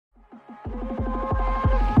Welcome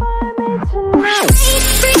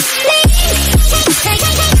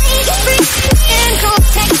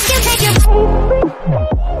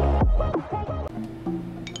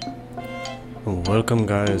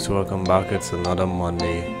guys, welcome back. It's another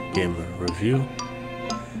Monday game review.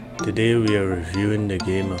 Today we are reviewing the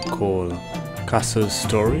game called Castle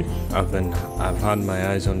Story. I've had my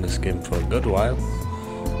eyes on this game for a good while,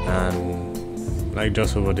 and like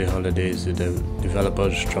just over the holidays the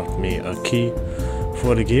developers dropped me a key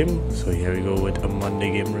for the game, so here we go with a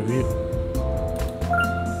Monday game review.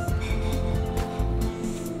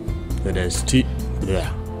 So there's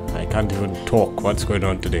I can't even talk. What's going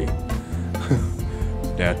on today?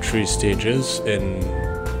 There are 3 stages in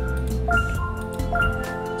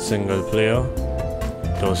single player.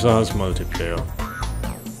 It also has multiplayer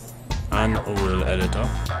and a world editor.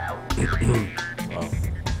 Wow.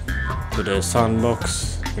 So there's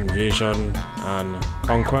sandbox, invasion, and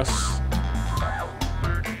conquest.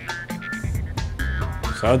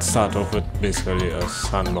 So I'd start off with basically a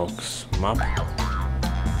sandbox map.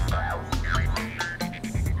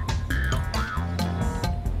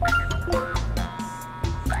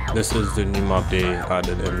 This is the new map they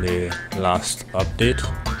added in the last update.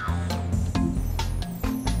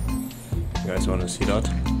 You guys want to see that?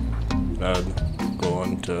 I'll go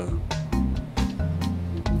on to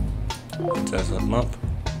desert map.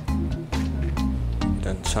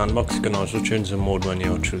 Then sandbox. You can also change the mode when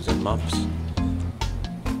you're choosing maps.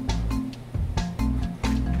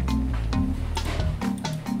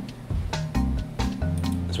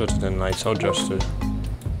 Let's put it in lights out just to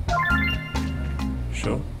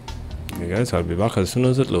show. Okay guys, I'll be back as soon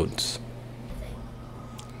as it loads.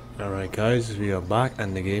 Alright guys, we are back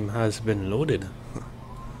and the game has been loaded.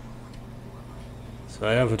 So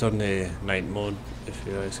I have it on the night mode, if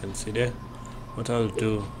you guys can see there. What I'll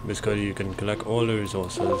do, basically you can collect all the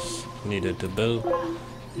resources needed to build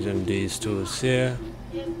using these tools here.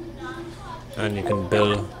 And you can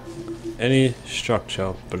build any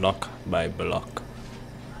structure block by block.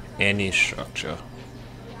 Any structure.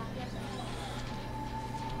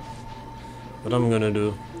 What I'm gonna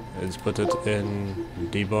do is put it in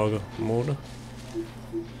debug mode.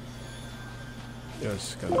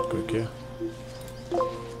 Just kind of quick here.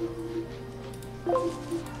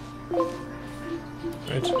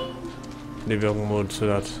 Right, debug mode so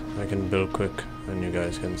that I can build quick and you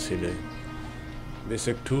guys can see the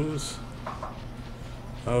basic tools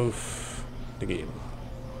of the game.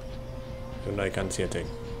 And I can't see a thing.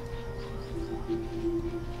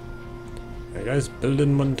 Hey guys,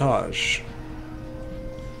 building montage.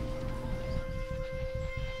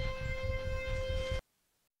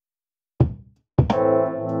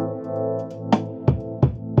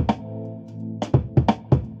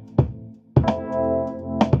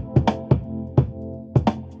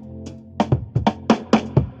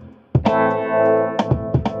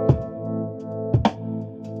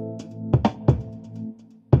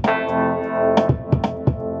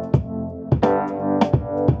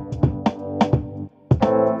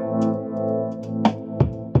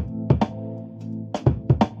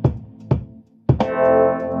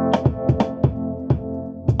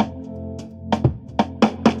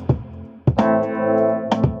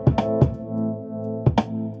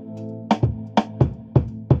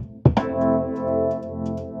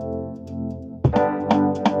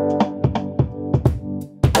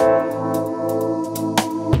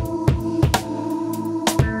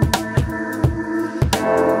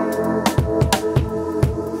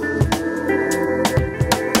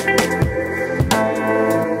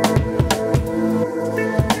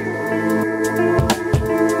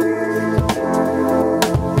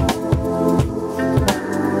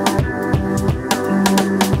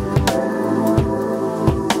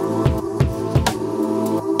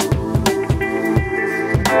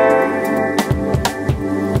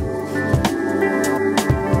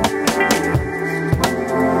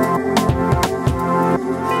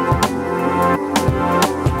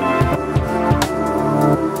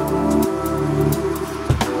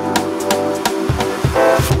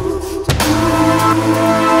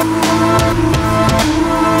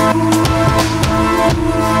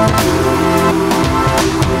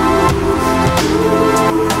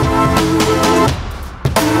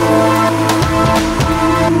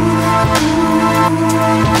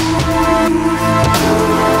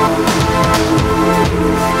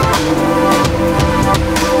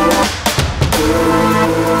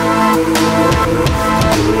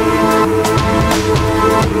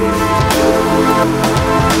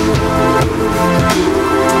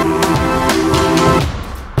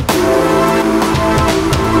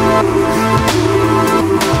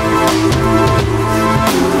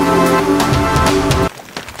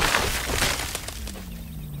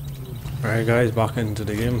 Alright guys, back into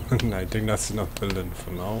the game. I think that's enough building for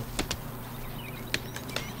now.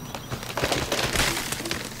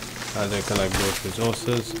 As I collect those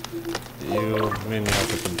resources, you mainly have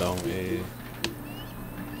to put down a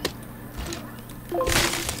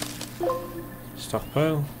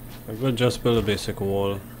stockpile. I will just build a basic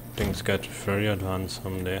wall. Things get very advanced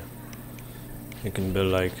someday. You can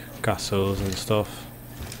build like castles and stuff.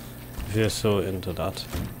 If you're so into that,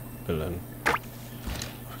 building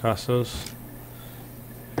castles.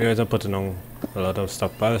 If you guys are putting on a lot of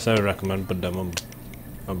stockpiles, I recommend put them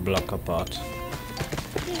a block apart.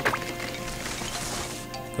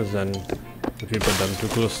 Because then, if you put them too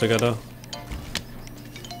close together,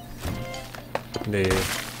 the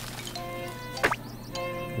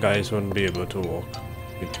guys won't be able to walk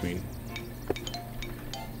between.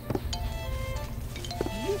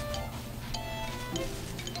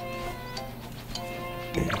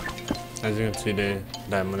 As you can see, the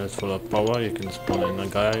diamond is full of power. You can spawn in a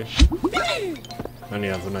guy and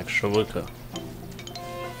you have an extra worker.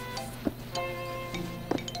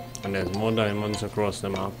 And there's more diamonds across the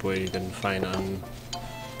map where you can find and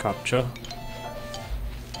capture.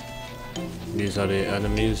 These are the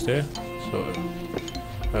enemies there, so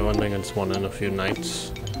I wonder can spawn in a few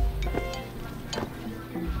knights.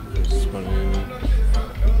 Spawn in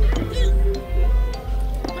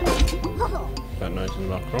that noise in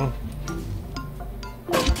the background.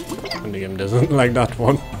 And the game doesn't like that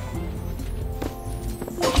one.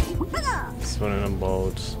 Spawn in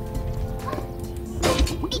about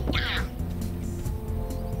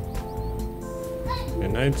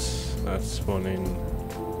knights. That's spawning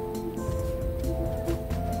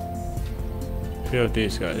a few of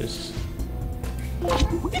these guys.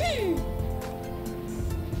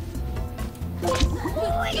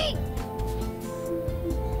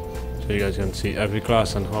 So you guys can see every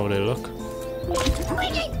class and how they look.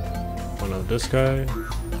 One of this guy.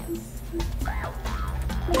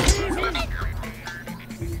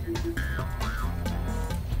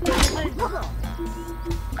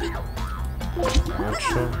 Not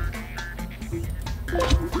sure.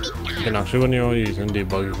 You can actually, when you're using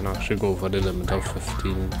debug, you can actually go for the limit of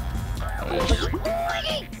 15.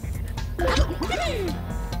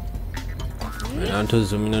 And I'm to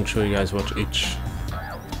zoom in and show you guys what each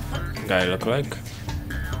guy look like.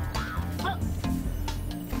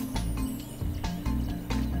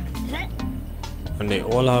 And they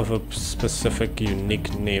all have a specific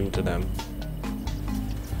unique name to them.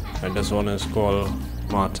 And this one is called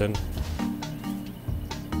Martin.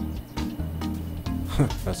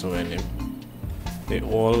 That's a weird name. They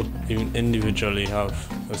all even individually have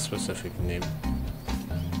a specific name.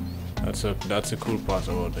 That's a cool part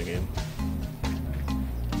about the game.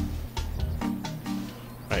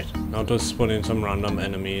 Right, now to spawn in some random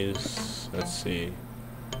enemies. Let's see.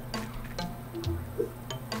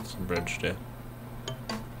 It's a bridge there.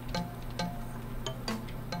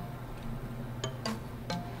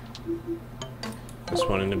 Let's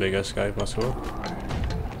spawn in the biggest guy possible.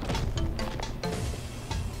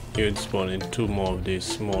 You would spawn in 2 more of these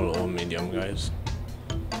small or medium guys.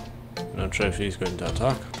 I'm not sure if he's going to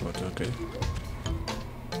attack, but okay.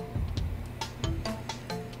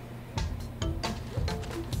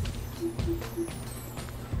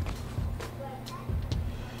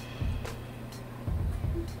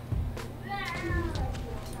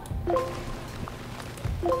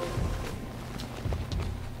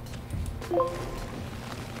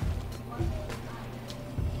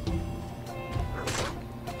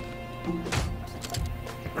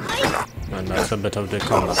 And that's a bit of the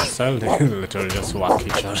combat style, they can literally just whack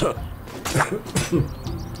each other.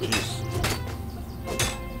 Jeez.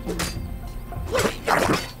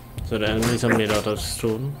 So the enemies are made out of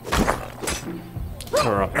stone.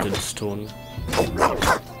 Corrupted stone.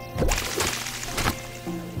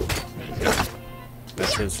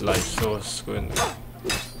 That's his life source going.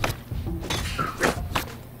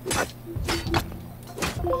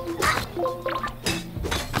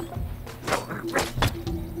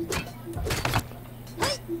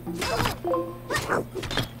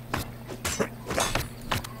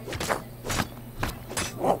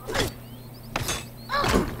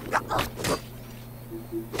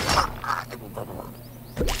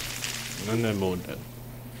 And they're both dead.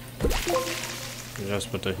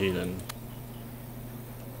 Just put a heal in.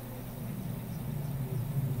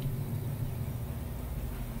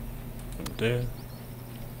 Up there.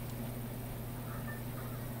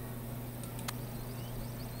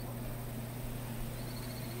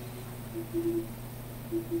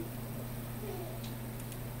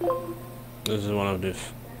 This is one of the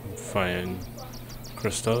fine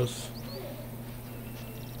crystals.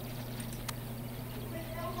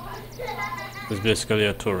 It's basically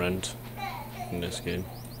a torrent in this game.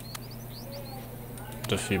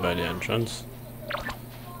 To feed by the entrance.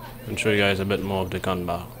 And show you guys a bit more of the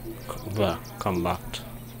combat.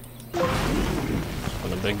 For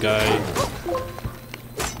the big guy.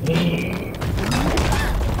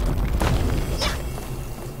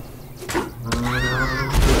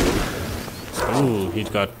 Ooh, he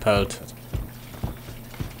got pelted.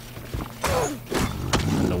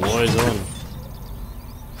 And the war is on.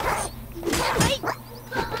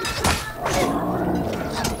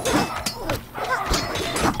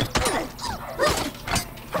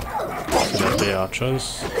 The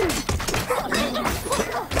archers,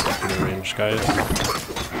 the range guys.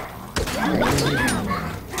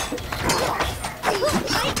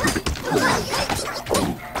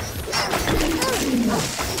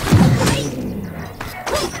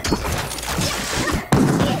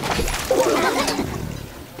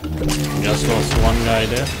 Just lost one guy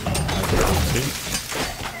there, as you can see.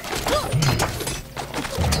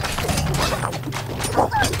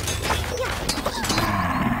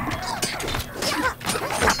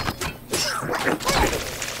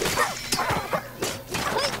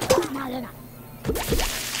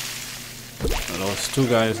 I lost two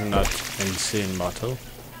guys in that insane battle.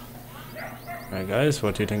 Alright guys,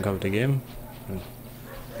 what do you think of the game?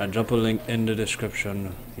 I'll drop a link in the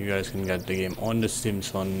description. You guys can get the game on the Steam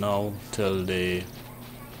store now till the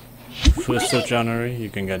 1st of January. You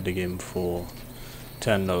can get the game for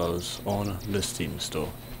 $10 on the Steam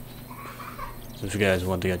store. So if you guys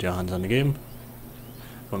want to get your hands on the game,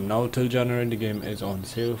 from now till January the game is on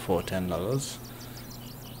sale for $10.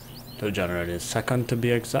 Till January the 2nd to be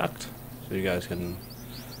exact. So you guys can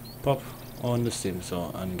pop on the Steam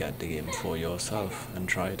store and get the game for yourself and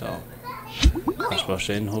try it out. That's for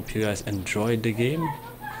saying. Hope you guys enjoyed the game.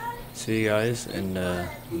 See you guys in the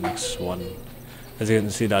next one. As you can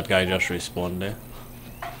see, that guy just respawned there.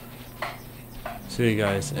 See you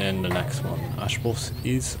guys in the next one. Ashboss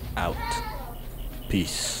is out.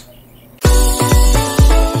 Peace.